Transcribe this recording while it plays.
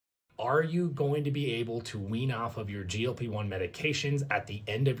are you going to be able to wean off of your GLP-1 medications at the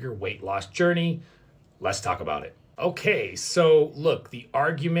end of your weight loss journey? Let's talk about it. Okay, so look, the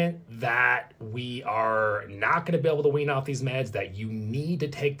argument that we are not going to be able to wean off these meds, that you need to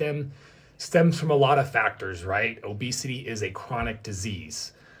take them, stems from a lot of factors, right? Obesity is a chronic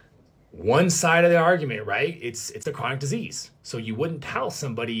disease. One side of the argument, right? It's a chronic disease. So you wouldn't tell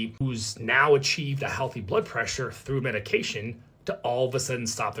somebody who's now achieved a healthy blood pressure through medication to all of a sudden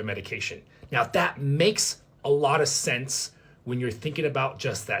stop their medication. Now that makes a lot of sense when you're thinking about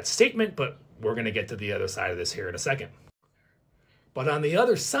just that statement, but we're going to get to the other side of this here in a second. But on the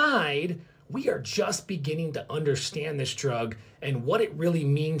other side, we are just beginning to understand this drug and what it really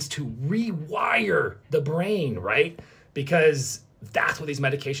means to rewire the brain, right? Because that's what these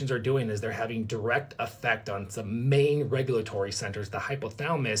medications are doing, is they're having direct effect on some main regulatory centers, the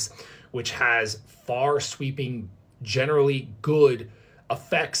hypothalamus, which has far sweeping, generally good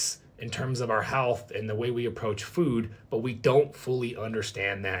effects in terms of our health and the way we approach food, but we don't fully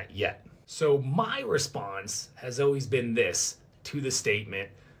understand that yet. So my response has always been this to the statement: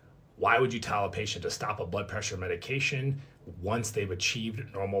 why would you tell a patient to stop a blood pressure medication once they've achieved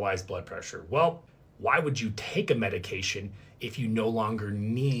normalized blood pressure? Well, why would you take a medication if you no longer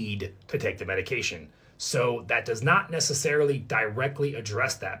need to take the medication? So that does not necessarily directly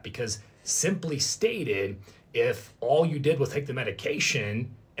address that, because simply stated, if all you did was take the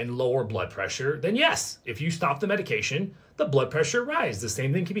medication and lower blood pressure, then yes, if you stop the medication, the blood pressure rises. The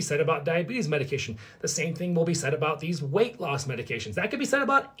same thing can be said about diabetes medication. The same thing will be said about these weight loss medications. That could be said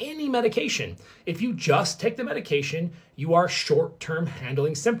about any medication. If you just take the medication, you are short-term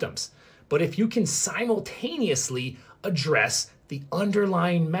handling symptoms. But if you can simultaneously address the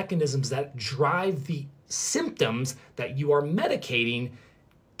underlying mechanisms that drive the symptoms that you are medicating,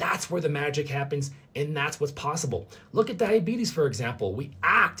 that's where the magic happens, and that's what's possible. Look at diabetes, for example. We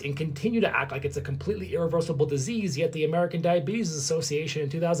act and continue to act like it's a completely irreversible disease, yet the American Diabetes Association in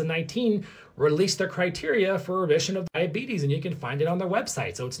 2019 released their criteria for remission of diabetes, and you can find it on their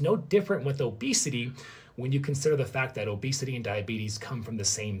website. So it's no different with obesity when you consider the fact that obesity and diabetes come from the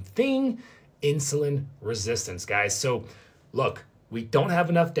same thing: insulin resistance, guys. So look, we don't have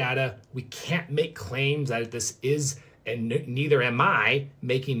enough data. We can't make claims that this is, and neither am I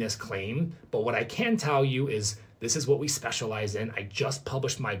making this claim, but what I can tell you is this is what we specialize in. I just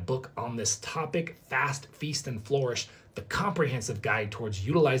published my book on this topic, Fast, Feast, and Flourish, the comprehensive guide towards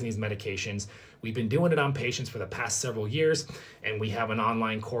utilizing these medications. We've been doing it on patients for the past several years, and we have an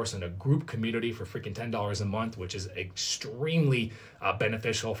online course and a group community for freaking $10 a month, which is extremely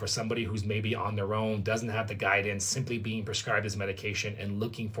beneficial for somebody who's maybe on their own, doesn't have the guidance, simply being prescribed this medication and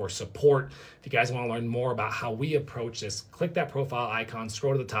looking for support. If you guys want to learn more about how we approach this, click that profile icon,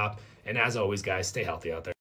 scroll to the top, and as always, guys, stay healthy out there.